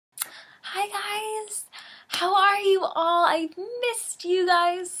Hi guys! How are you all? I've missed you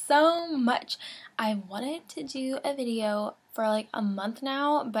guys so much. I wanted to do a video for like a month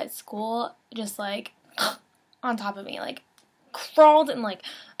now, but school just like on top of me, like crawled and like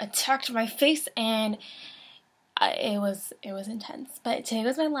attacked my face, and it was intense. But today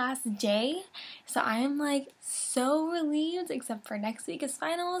was my last day, so I am like so relieved, except for next week is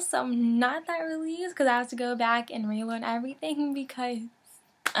finals, so I'm not that relieved because I have to go back and relearn everything because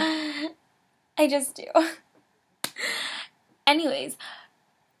I just do. Anyways,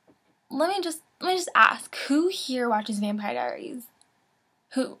 let me just ask, who here watches Vampire Diaries?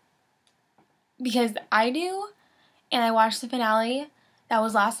 Who? Because I do, and I watched the finale. That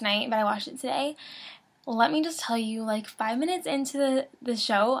was last night, but I watched it today. Let me just tell you, like 5 minutes into the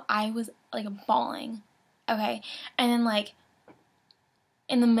show, I was like bawling. Okay? And then like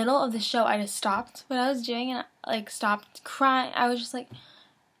in the middle of the show, I just stopped what I was doing and like stopped crying. I was just like,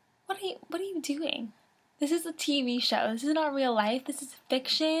 what are you doing? This is a TV show. This is not real life. This is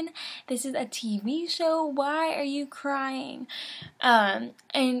fiction. This is a TV show. Why are you crying? And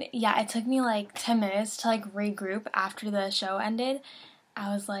yeah, it took me like 10 minutes to like regroup after the show ended.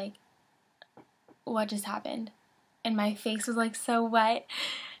 I was like, what just happened? And my face was like so wet.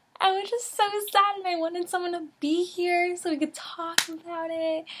 I was just so sad, and I wanted someone to be here so we could talk about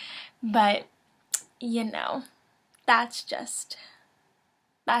it. But, you know, that's just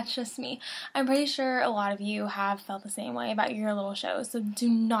me. I'm pretty sure a lot of you have felt the same way about your little shows, so do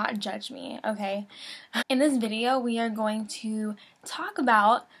not judge me, okay? In this video, we are going to talk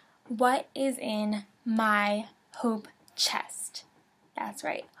about what is in my hope chest. That's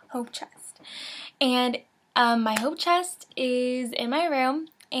right, hope chest. And my hope chest is in my room,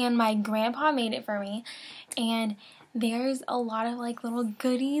 and my grandpa made it for me, and there's a lot of like little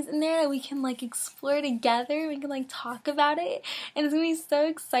goodies in there that we can like explore together. We can like talk about it, and it's gonna be so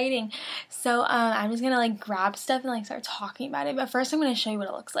exciting. So I'm just gonna like grab stuff and like start talking about it, but first I'm gonna show you what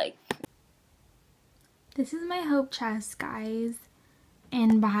it looks like. This is my hope chest, guys,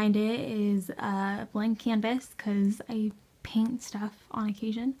 and behind it is a blank canvas because I paint stuff on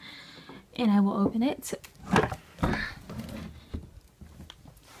occasion, and I will open it.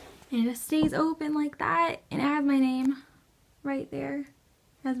 And it just stays open like that, and it has my name right there.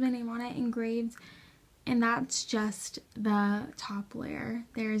 It has my name on it engraved, and that's just the top layer.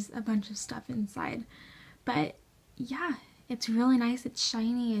 There's a bunch of stuff inside, but yeah, it's really nice. It's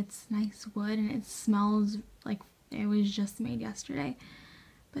shiny, it's nice wood, and it smells like it was just made yesterday,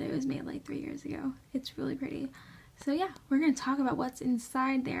 but it was made like 3 years ago. It's really pretty. So yeah, we're gonna talk about what's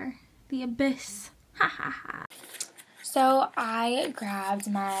inside there. The abyss. Ha ha ha. So I grabbed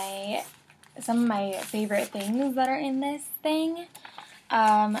some of my favorite things that are in this thing.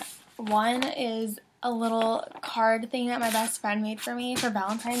 One is a little card thing that my best friend made for me for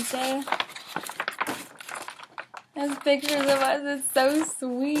Valentine's Day. There's pictures of us. It's so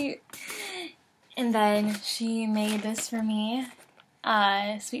sweet. And then she made this for me,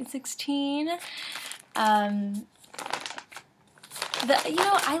 Sweet 16. I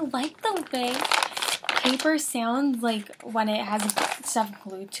like the way paper sounds like when it has stuff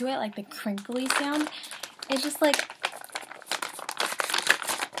glued to it, like the crinkly sound. It's just like,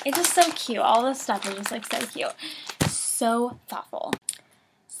 it's just so cute. All this stuff is just like so cute. So thoughtful.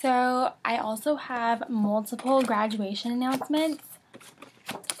 So I also have multiple graduation announcements.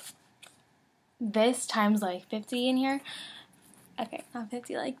 This times like 50 in here. Okay, not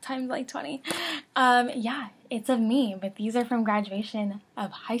 50, like times like 20. Yeah, it's of me, but these are from graduation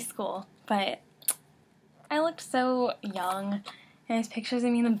of high school. But I looked so young, and there's pictures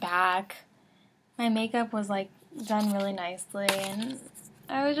of me in the back. My makeup was like done really nicely, and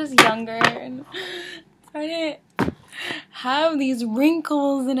I was just younger, and I didn't have these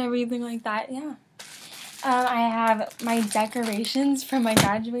wrinkles and everything like that. Yeah. I have my decorations from my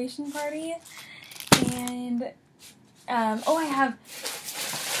graduation party, and I have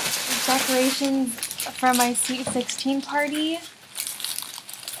decorations from my Sweet 16 party.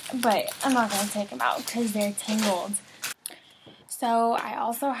 But I'm not going to take them out because they're tangled. So I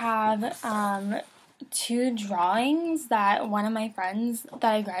also have 2 drawings that one of my friends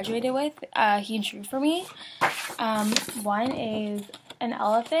that I graduated with, he drew for me. One is an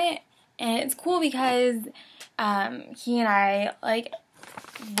elephant, and it's cool because he and I like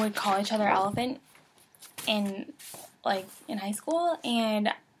would call each other Elephant in high school, and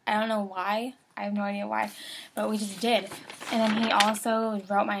I don't know why. I have no idea why, but we just did. And then he also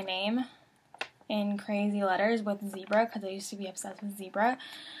wrote my name in crazy letters with zebra, because I used to be obsessed with zebra.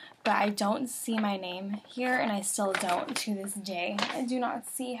 But I don't see my name here, and I still don't to this day. I do not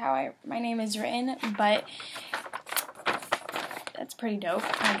see how my name is written, but that's pretty dope,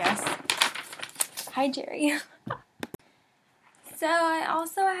 I guess. Hi, Jerry. So I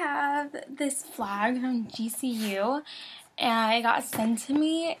also have this flag from GCU, and it got sent to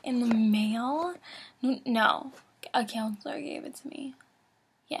me in the mail. No, a counselor gave it to me.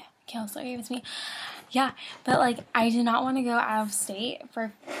 Yeah, a counselor gave it to me. Yeah, but like I did not want to go out of state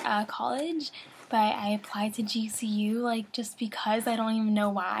for college, but I applied to GCU like just because. I don't even know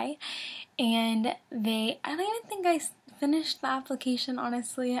why. And I don't even think I finished the application,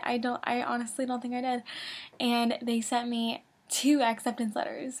 honestly. I honestly don't think I did. And they sent me 2 acceptance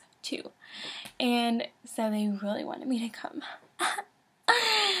letters. 2. And so they really wanted me to come.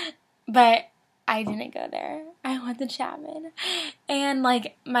 But I didn't go there. I went to Chapman. And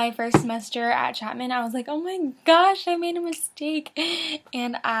like my first semester at Chapman, I was like, oh my gosh, I made a mistake.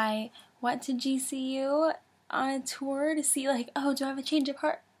 And I went to GCU on a tour to see like, oh, do I have a change of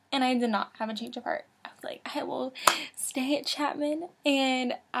heart? And I did not have a change of heart. I was like, I will stay at Chapman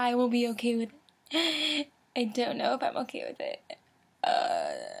and I will be okay with it. I don't know if I'm okay with it.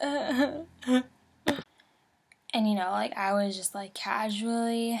 And you know, like I was just like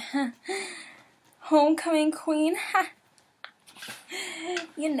casually homecoming queen.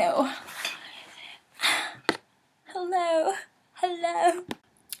 You know. Hello.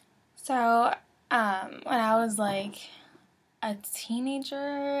 So, when I was like a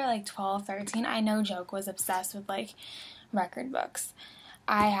teenager, like 12, 13, I know Joke was obsessed with like record books.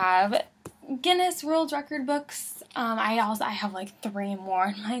 I have Guinness World Record books. I have like 3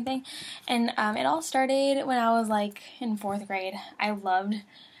 more in my thing. And it all started when I was like in 4th grade. I loved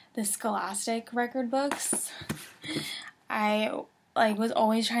the Scholastic record books. I like was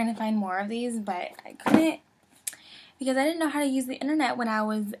always trying to find more of these, but I couldn't because I didn't know how to use the internet when I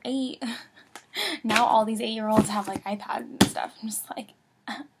was 8. Now all these 8-year-olds have like iPads and stuff. I'm just like,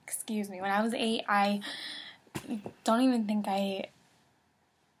 excuse me. When I was 8, I don't even think I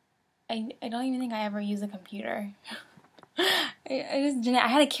don't even think I ever used a computer. I just didn't. I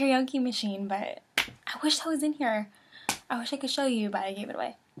had a karaoke machine, but I wish that was in here. I wish I could show you, but I gave it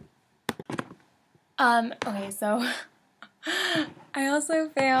away. Okay, so I also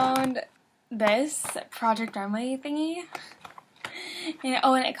found this Project Runway thingy.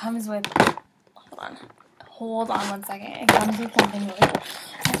 And it comes with, hold on 1 second. It comes with something really cool.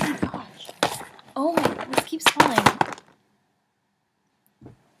 Oh my gosh. Oh my, this keeps falling.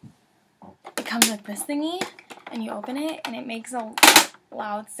 It comes with this thingy, and you open it, and it makes a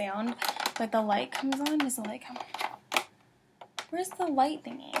loud sound, but the light comes on. Does the light come on? Where's the light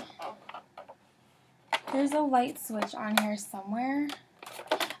thingy? There's a light switch on here somewhere.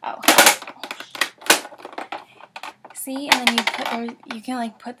 Oh. See, and then you can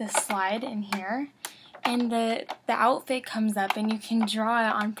like put this slide in here, and the outfit comes up, and you can draw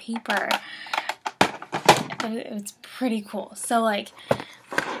it on paper. It's pretty cool. So like,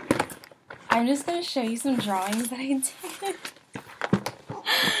 I'm just gonna show you some drawings that I did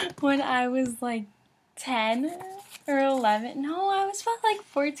when I was like 10 or 11. No, I was about like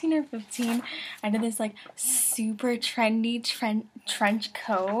 14 or 15. I did this like super trendy trench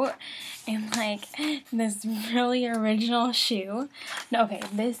coat and like this really original shoe. No, okay,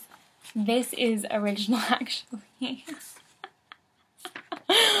 this is original actually.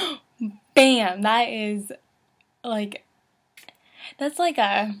 Bam, that's like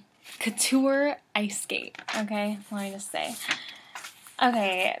a couture ice skate, okay? Let me just say.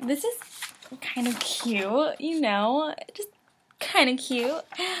 Okay, this is kind of cute, you know? Just kind of cute.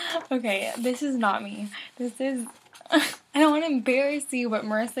 Okay, this is not me. This is... I don't want to embarrass you, but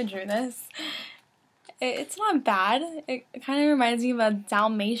Marissa drew this. It's not bad. It kind of reminds me of a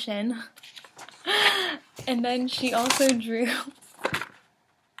Dalmatian. And then she also drew...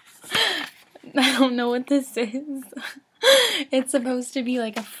 I don't know what this is. It's supposed to be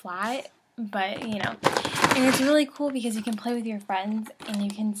like a flat, but you know. And it's really cool because you can play with your friends and you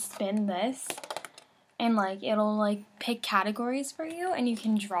can spin this and like it'll like pick categories for you and you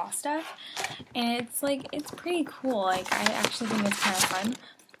can draw stuff. And it's pretty cool. Like I actually think it's kind of fun.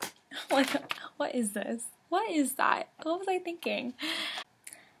 Like, what is this? What is that? What was I thinking?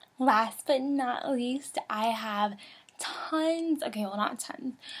 Last but not least, I have tons, okay, well not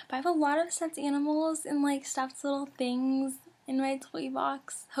tons, but I have a lot of stuffed animals and like stuffed little things in my toy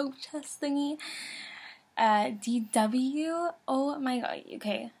box, hope chest thingy. DW, oh my god,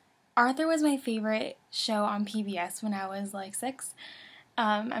 okay. Arthur was my favorite show on PBS when I was like 6.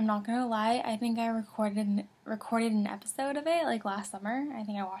 I'm not gonna lie, I think I recorded an episode of it like last summer. I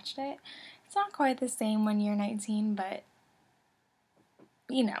think I watched it. It's not quite the same when you're 19, but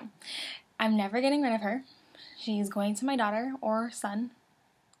you know, I'm never getting rid of her. She's going to my daughter or son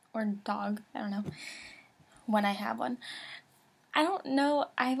or dog, I don't know, when I have one. I don't know,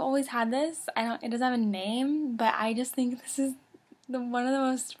 I've always had this. It doesn't have a name, but I just think this is one of the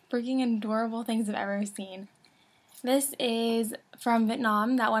most freaking adorable things I've ever seen. This is from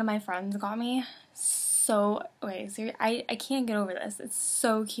Vietnam that one of my friends got me. So, okay, seriously, I can't get over this. It's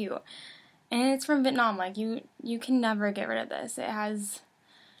so cute. And it's from Vietnam. Like, you can never get rid of this. It has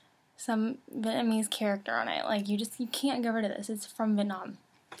some Vietnamese character on it. Like, you can't get rid of this. It's from Vietnam.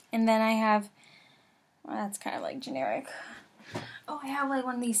 And then I have, well, that's kind of like generic. Oh, I have like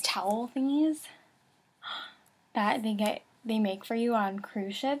one of these towel thingies that they make for you on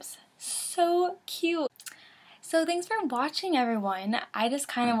cruise ships. So cute. So thanks for watching, everyone. I just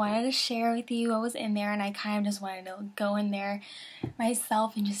kind of wanted to share with you what was in there, and I kind of just wanted to go in there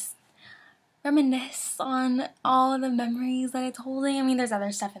myself and just reminisce on all of the memories that it's holding. I mean, there's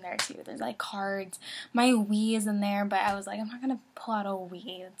other stuff in there too. There's like cards. My Wii is in there, but I was like, I'm not gonna pull out a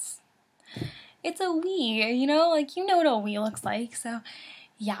Wii. It's a Wii, you know? Like, you know what a Wii looks like. So,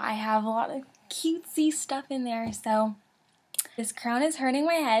 yeah, I have a lot of cutesy stuff in there. So, this crown is hurting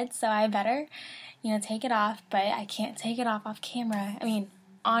my head, so I better, take it off. But I can't take it off camera. I mean,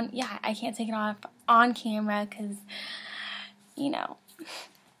 I can't take it off on camera because,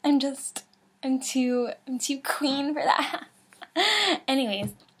 I'm too queen for that.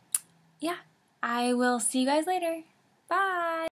 Anyways, yeah, I will see you guys later. Bye!